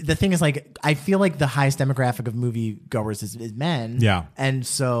the thing is like I feel like the highest demographic of movie goers is men. Yeah. And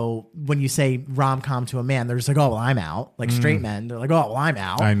so when you say rom-com to a man, they're just like, oh well, I'm out. Like straight men, they're like, oh well, I'm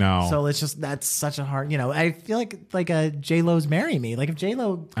out. I know. So it's just that's such a hard, you know, I feel like a J-Lo's Marry Me. Like if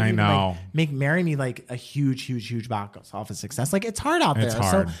J-Lo I know. like, make Marry Me like a huge box office success, like it's hard out It's there.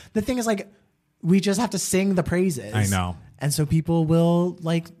 hard. So the thing is like we just have to sing the praises. I know. And so people will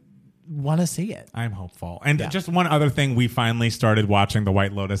like want to see it. I'm hopeful. And just one other thing, we finally started watching The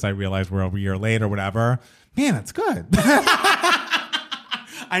White Lotus. I realized we're over a year late or whatever. Man, it's good.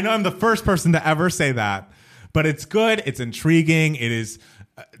 I know I'm the first person to ever say that, but it's good. It's intriguing. It is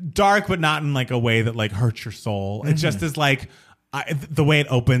dark, but not in like a way that like hurts your soul. It just is like the way it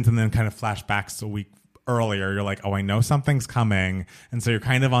opens and then kind of flashbacks a week earlier. You're like, oh, I know something's coming. And so you're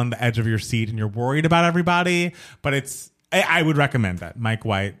kind of on the edge of your seat and you're worried about everybody, but I would recommend that. Mike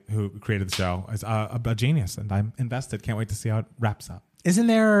White, who created the show, is a genius, and I'm invested. Can't wait to see how it wraps up. Isn't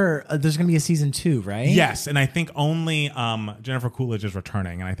there? There's going to be a season 2, right? Yes, and I think only Jennifer Coolidge is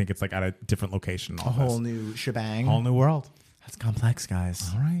returning, and I think it's like at a different location. A whole new shebang. Whole new world. That's complex, guys.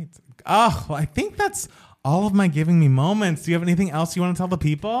 All right. Oh, well, I think that's all of my giving me moments. Do you have anything else you want to tell the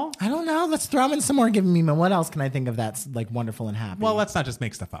people? I don't know. Let's throw in some more giving me. What else can I think of that's like wonderful and happy? Well, let's not just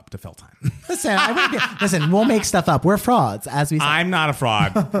make stuff up to fill time. Listen, we'll make stuff up. We're frauds, as we say. I'm not a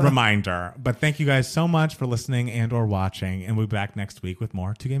fraud. Reminder. But thank you guys so much for listening and or watching. And we'll be back next week with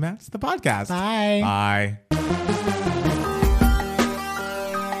more Two Gay Mats, the podcast. Bye. Bye.